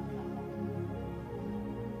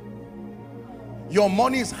 Your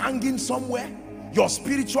money is hanging somewhere. Your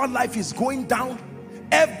spiritual life is going down.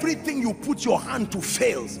 Everything you put your hand to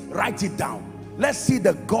fails. Write it down. Let's see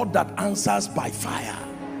the God that answers by fire.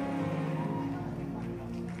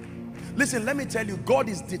 Listen, let me tell you, God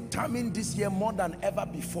is determined this year more than ever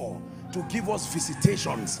before to give us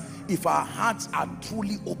visitations if our hearts are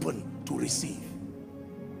truly open to receive.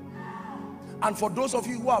 And for those of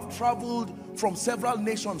you who have traveled from several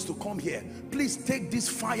nations to come here, please take this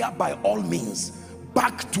fire by all means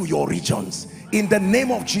back to your regions in the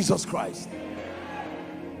name of Jesus Christ.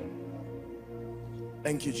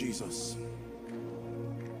 Thank you, Jesus.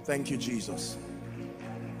 Thank you, Jesus.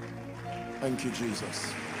 Thank you,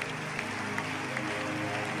 Jesus.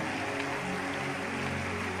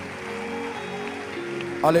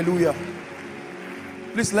 Hallelujah.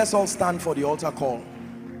 Please, let's all stand for the altar call.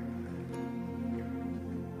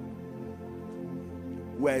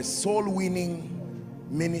 We're a soul-winning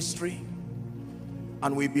ministry,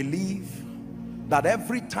 and we believe that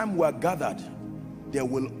every time we're gathered, there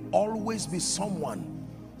will always be someone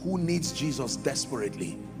who needs Jesus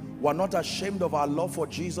desperately. We're not ashamed of our love for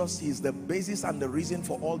Jesus. He's the basis and the reason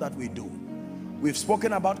for all that we do. We've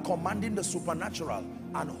spoken about commanding the supernatural,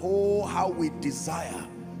 and oh, how we desire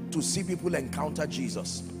to see people encounter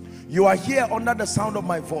Jesus. You are here under the sound of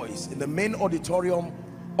my voice in the main auditorium,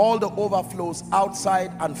 all the overflows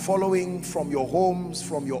outside and following from your homes,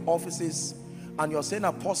 from your offices, and you're saying,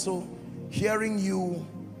 Apostle, hearing you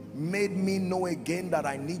made me know again that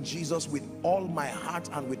I need Jesus with all my heart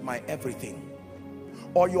and with my everything.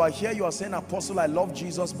 Or you are here, you are saying, Apostle, I love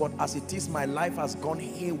Jesus, but as it is, my life has gone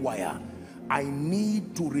haywire. I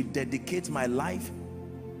need to rededicate my life.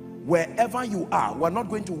 Wherever you are, we're not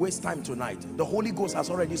going to waste time tonight. The Holy Ghost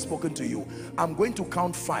has already spoken to you. I'm going to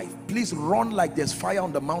count 5. Please run like there's fire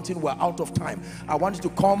on the mountain. We're out of time. I want you to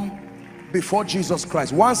come before Jesus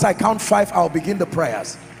Christ. Once I count 5, I'll begin the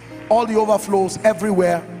prayers. All the overflows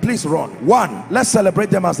everywhere, please run. 1, let's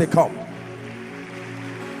celebrate them as they come.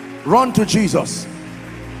 Run to Jesus.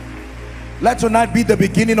 Let tonight be the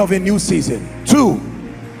beginning of a new season. 2,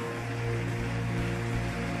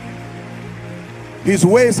 his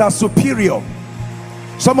ways are superior.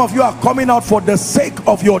 Some of you are coming out for the sake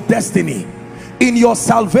of your destiny. In your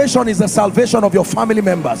salvation is the salvation of your family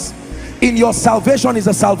members. In your salvation is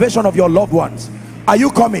the salvation of your loved ones. Are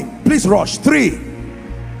you coming? Please rush. 3,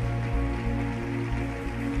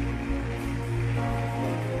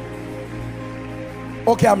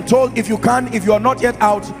 okay, I'm told if you are not yet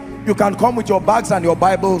out, you can come with your bags and your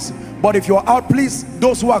Bibles. But if you're out, please,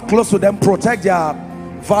 those who are close to them, protect their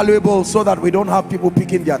valuables so that we don't have people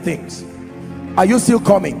picking their things. Are you still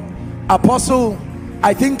coming? Apostle,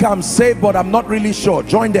 I think I'm saved, but I'm not really sure.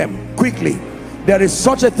 Join them quickly. There is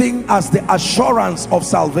such a thing as the assurance of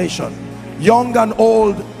salvation. Young and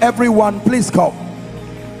old, everyone, please come.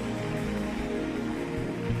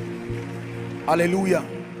 Hallelujah.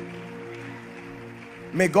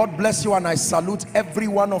 May God bless you, and I salute every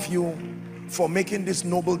one of you for making this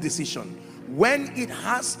noble decision. When it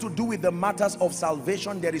has to do with the matters of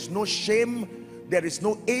salvation, there is no shame, there is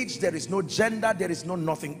no age, there is no gender, there is no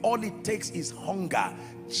nothing. All it takes is hunger,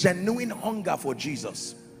 genuine hunger for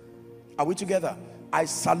Jesus. Are we together? I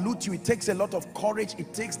salute you. It takes a lot of courage,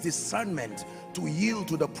 it takes discernment to yield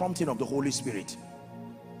to the prompting of the Holy Spirit.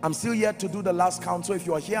 I'm still yet to do the last count, so if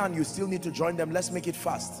you are here and you still need to join them, let's make it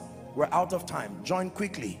fast. We're out of time. Join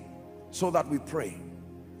quickly so that we pray.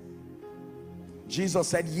 Jesus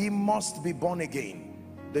said, ye must be born again.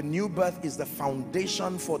 The new birth is the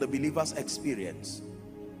foundation for the believer's experience.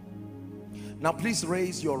 Now please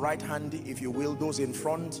raise your right hand if you will. Those in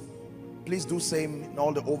front, please do same in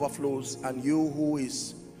all the overflows. And you who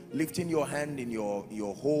is lifting your hand in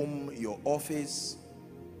your home, your office,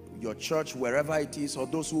 your church, wherever it is, or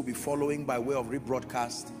those who will be following by way of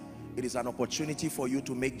rebroadcast, it is an opportunity for you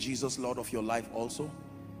to make Jesus Lord of your life also.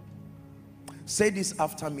 Say this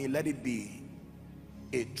after me. Let it be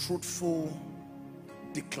a truthful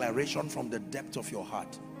declaration from the depth of your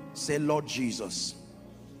heart. Say, Lord Jesus,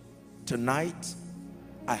 tonight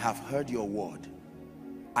I have heard your word.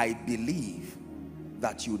 I believe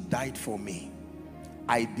that you died for me.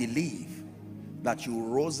 I believe that you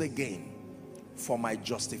rose again for my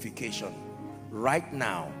justification. Right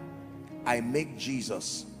now, I make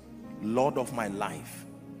Jesus Lord of my life.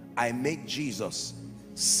 I make Jesus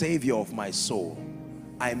Savior of my soul.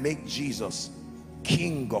 I make Jesus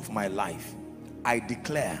King of my life. I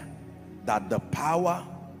declare that the power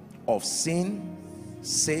of sin,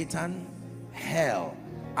 Satan, hell,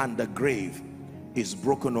 and the grave is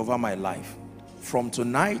broken over my life. From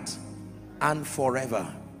tonight and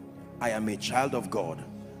forever, I am a child of God.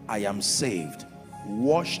 I am saved,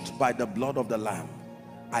 washed by the blood of the Lamb.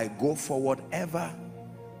 I go forward ever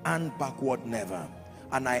and backward never,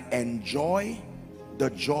 and I enjoy the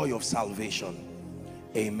joy of salvation.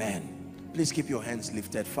 Amen. Please keep your hands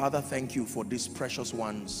lifted. Father, thank you for these precious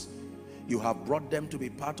ones. You have brought them to be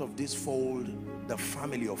part of this fold, the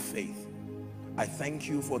family of faith. I thank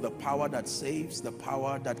you for the power that saves, the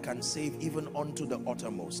power that can save even unto the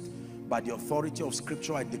uttermost. By the authority of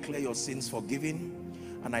Scripture, I declare your sins forgiven,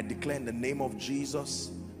 and I declare in the name of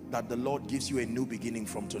Jesus that the Lord gives you a new beginning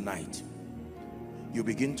from tonight. You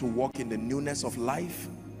begin to walk in the newness of life,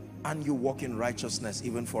 and you walk in righteousness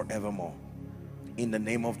even forevermore. In the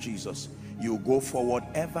name of Jesus, you go forward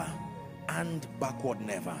ever and backward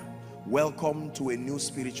never. Welcome to a new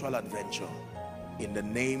spiritual adventure. In the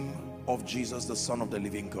name of Jesus, the Son of the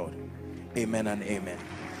living God. Amen and amen.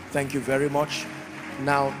 Thank you very much.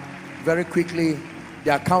 Now, very quickly,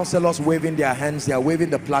 there are counselors waving their hands. They are waving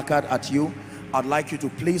the placard at you. I'd like you to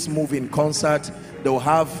please move in concert. They'll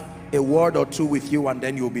have a word or two with you, and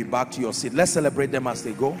then you'll be back to your seat. Let's celebrate them as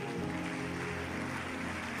they go.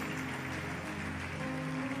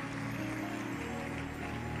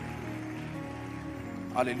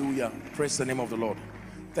 Hallelujah. Praise the name of the Lord.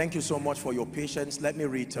 Thank you so much for your patience. Let me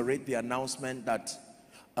reiterate the announcement that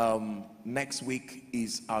next week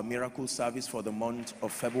is our miracle service for the month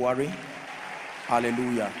of February.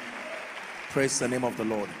 Hallelujah. Praise the name of the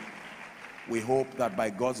Lord. We hope that by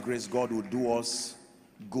God's grace, God will do us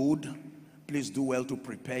good. Please do well to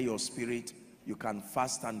prepare your spirit. You can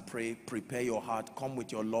fast and pray. Prepare your heart. Come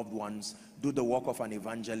with your loved ones. Do the work of an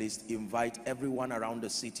evangelist. Invite everyone around the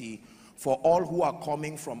city. For all who are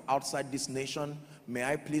coming from outside this nation, may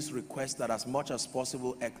I please request that as much as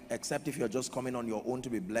possible, except if you're just coming on your own to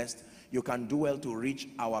be blessed, you can do well to reach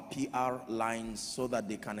our PR lines so that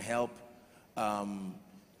they can help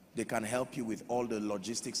you with all the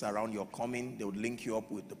logistics around your coming. They would link you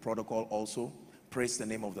up with the protocol also. Praise the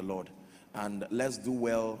name of the Lord. And let's do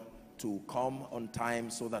well to come on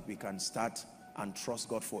time so that we can start and trust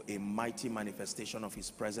God for a mighty manifestation of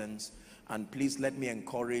his presence. And please let me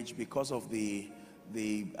encourage, because of the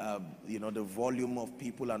volume of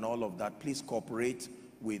people and all of that, please cooperate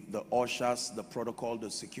with the ushers. The protocol, the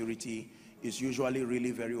security is usually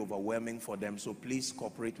really very overwhelming for them, so please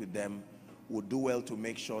cooperate with them. We'll do well to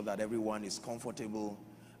make sure that everyone is comfortable,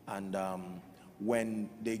 and when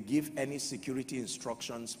they give any security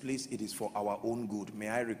instructions, please, it is for our own good. May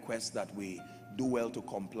I request that we do well to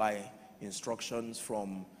comply. Instructions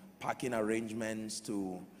from parking arrangements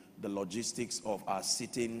to the logistics of our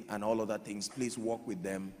sitting and all other things, please work with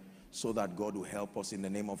them so that God will help us in the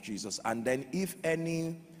name of Jesus. And then if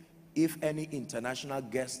any international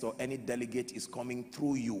guest or any delegate is coming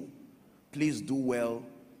through you, please do well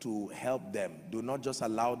to help them. Do not just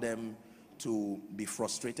allow them to be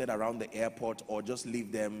frustrated around the airport, or just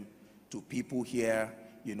leave them to people here,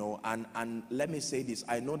 you know. And let me say this,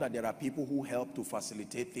 I know that there are people who help to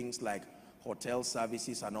facilitate things like hotel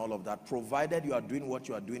services and all of that. Provided you are doing what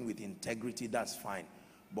you are doing with integrity, that's fine.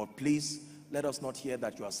 But please, let us not hear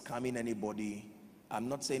that you are scamming anybody. I'm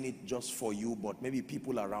not saying it just for you, but maybe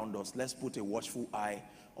people around us. Let's put a watchful eye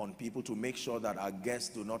on people to make sure that our guests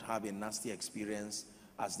do not have a nasty experience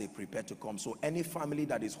as they prepare to come. So any family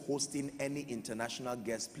that is hosting any international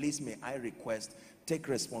guests, please, may I request, take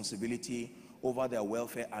responsibility over their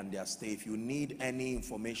welfare and their stay. If you need any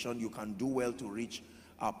information, you can do well to reach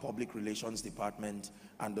our public relations department,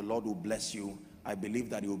 and the Lord will bless you. I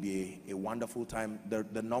believe that it will be a wonderful time.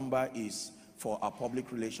 The number is for our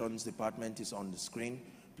public relations department is on the screen.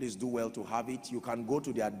 please do well to have it. You can go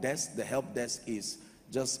to their desk. The help desk is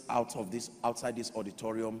just outside this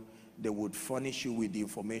auditorium. They would furnish you with the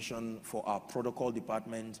information for our protocol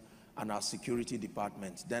department and our security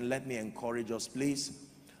department. Then let me encourage us, please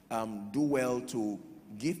do well to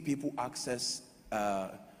give people access,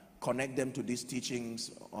 connect them to these teachings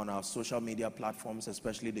on our social media platforms,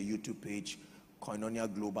 especially the YouTube page,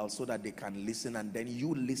 Koinonia Global, so that they can listen, and then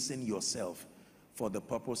you listen yourself for the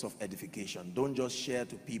purpose of edification. Don't just share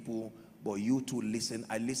to people, but you too listen.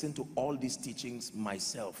 I listen to all these teachings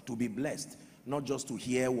myself to be blessed, not just to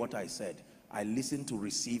hear what I said. I listen to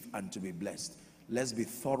receive and to be blessed. Let's be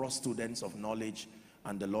thorough students of knowledge,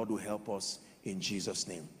 and the Lord will help us in Jesus'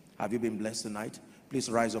 name. Have you been blessed tonight? Please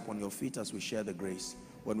rise up on your feet as we share the grace.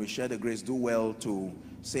 When we share the grace, do well to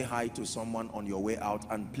say hi to someone on your way out,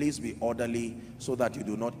 and please be orderly so that you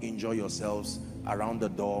do not injure yourselves around the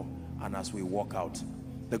door and as we walk out.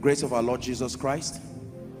 The grace of our Lord Jesus Christ.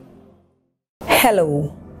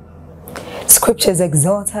 Hello. Scriptures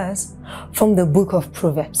exhort us from the book of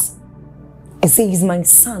Proverbs. It says, my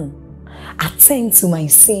son, attend to my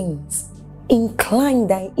sayings, incline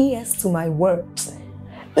thy ears to my words,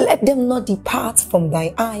 let them not depart from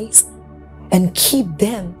thy eyes, and keep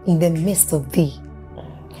them in the midst of thee.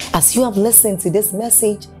 As you have listened to this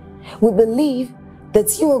message, we believe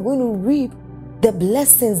that you are going to reap the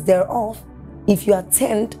blessings thereof if you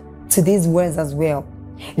attend to these words as well.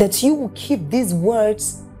 That you will keep these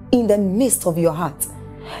words in the midst of your heart.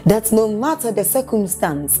 That no matter the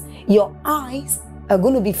circumstance, your eyes are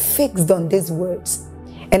going to be fixed on these words.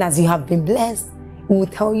 And as you have been blessed, we will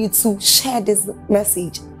tell you to share this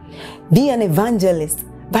message. Be an evangelist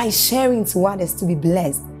by sharing to others to be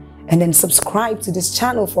blessed. And then subscribe to this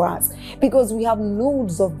channel for us, because we have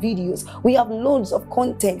loads of videos, we have loads of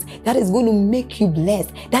content that is going to make you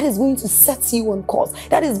blessed, that is going to set you on course,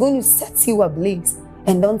 that is going to set you ablaze.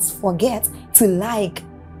 And don't forget to like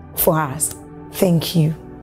for us. Thank you.